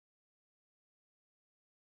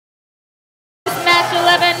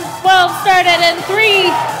started in 3,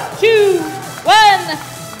 2, 1,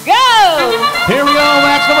 go! Here we go,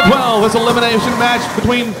 match number 12. This elimination match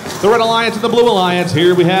between the Red Alliance and the Blue Alliance.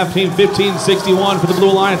 Here we have Team 1561 for the Blue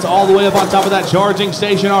Alliance all the way up on top of that charging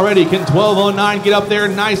station already. Can 1209 get up there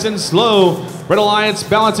nice and slow? Red Alliance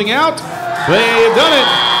balancing out. They've done it.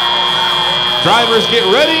 Drivers get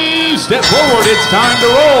ready. Step forward. It's time to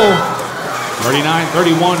roll.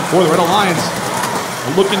 39-31 for the Red Alliance.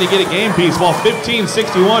 Looking to get a game piece while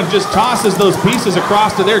 1561 just tosses those pieces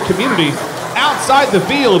across to their community. Outside the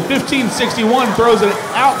field, 1561 throws it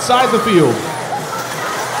outside the field.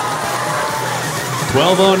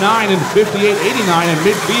 1209 and 5889 in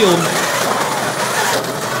midfield.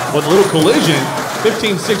 With a little collision,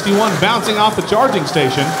 1561 bouncing off the charging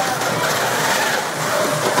station.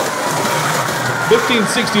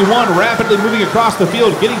 1561 rapidly moving across the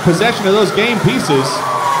field, getting possession of those game pieces.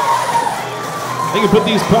 They can put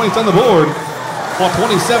these points on the board. While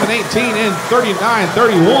 27-18 and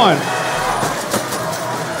 39-31.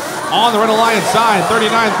 On the Red Alliance side,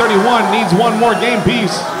 39-31 needs one more game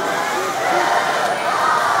piece.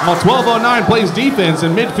 While 1209 plays defense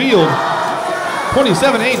in midfield.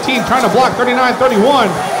 27-18 trying to block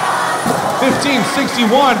 39-31.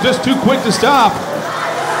 1561 just too quick to stop.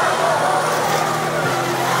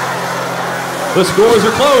 The scores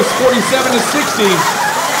are close,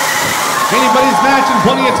 47-60. Anybody's match and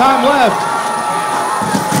plenty of time left.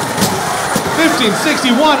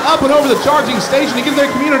 1561 up and over the charging station to get their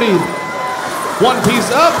community. One piece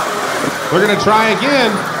up. We're going to try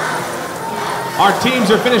again. Our teams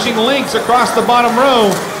are finishing links across the bottom row.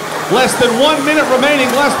 Less than 1 minute remaining,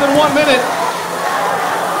 less than 1 minute.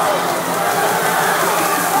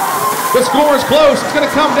 The score is close. It's going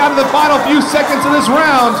to come down to the final few seconds of this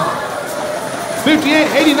round.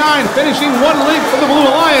 58-89 finishing one link for the Blue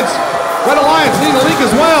Alliance. Red Alliance needing a link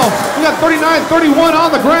as well. We got 39-31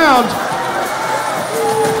 on the ground.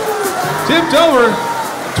 Tipped over.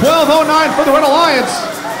 1209 for the Red Alliance.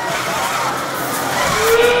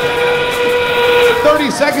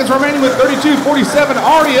 30 seconds remaining with 32-47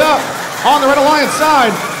 already up on the Red Alliance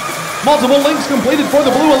side. Multiple links completed for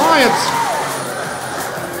the Blue Alliance.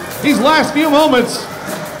 These last few moments.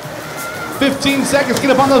 15 seconds,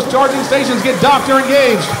 get up on those charging stations, get docked or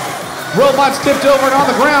engaged. Robots tipped over and on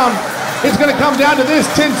the ground. It's going to come down to this,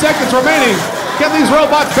 10 seconds remaining. Can these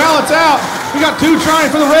robots balance out? We got 2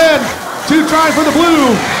 trying for the red, 2 trying for the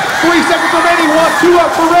blue. 3 seconds remaining, 1, 2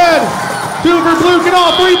 up for red, 2 for blue. Can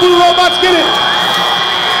all 3 blue robots get it?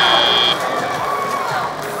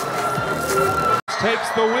 Takes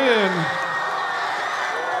the win.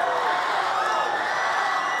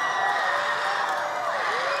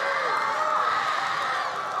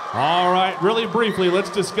 All right, really briefly, let's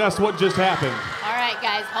discuss what just happened. All right,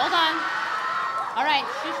 guys, hold on. All right,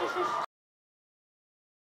 shush, shush, shush.